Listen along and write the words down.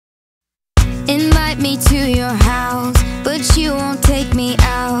Invite me to your house, but you won't take me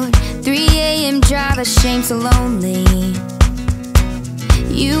out. 3 a.m. drive, a shame, so lonely.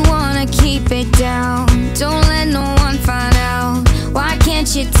 You wanna keep it down, don't let no one find out. Why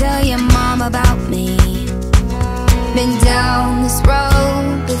can't you tell your mom about me? Been down this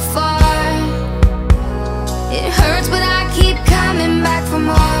road before. It hurts, but I keep coming back for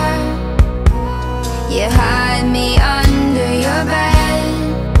more. You hide me under your bed.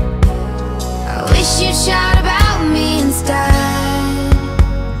 I wish you'd shout about me instead.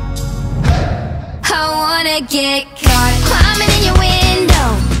 I wanna get caught climbing in your window,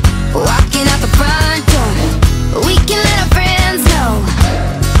 walking out the front door. We can let our friends know.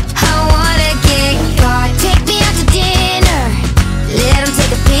 I wanna get caught, take me out to dinner, let them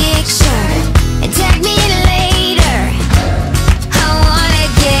take a picture and tag me in it later. I wanna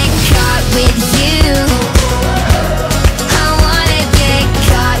get caught with you. I wanna get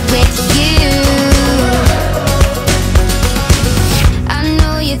caught with you. I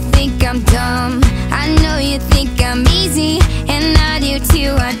know you think I'm dumb, I know you think I'm easy, and I do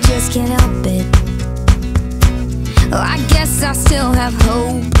too, I just can't help it. Oh, I guess I still have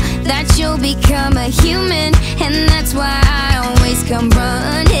hope that you'll become a human, and that's why I always come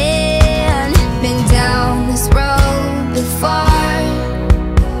running. Been down this road before.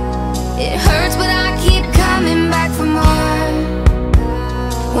 It hurts, but I keep coming back for more.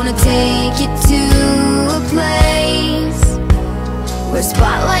 Wanna take you to a place where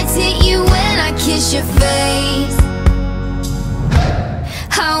spotlights hit you when I kiss your face.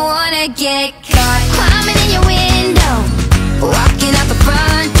 I wanna get caught climbing in your window, walking out the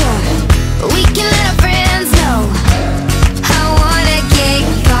front door. We can let our friends know. I wanna get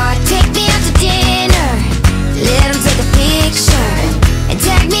caught, take me out to dinner, let them take a picture and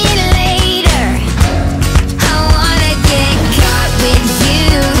tag me in it later. I wanna get caught with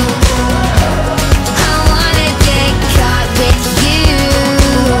you. I wanna get caught with you.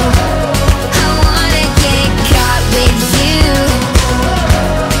 I wanna get caught with you.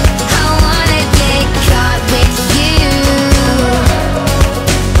 I wanna get caught with you.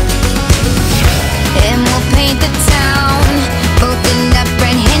 And we'll paint the town, both end up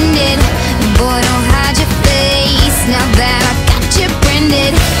red-handed. Boy, don't hide your face, now that I got you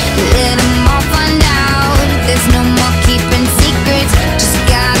branded. Let them all find out, there's no more keeping secrets. Just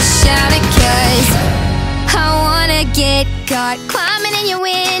gotta shout it, 'cause I wanna get caught climbing in your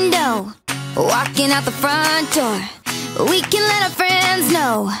window, walking out the front door. We can let our friends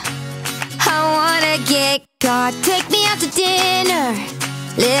know. I wanna get caught, take me out to dinner,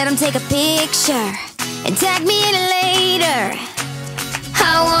 let them take a picture and tag me in it later.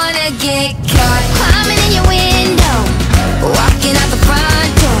 I wanna get caught climbing in your window, walking out the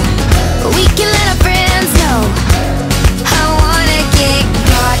front door. We can let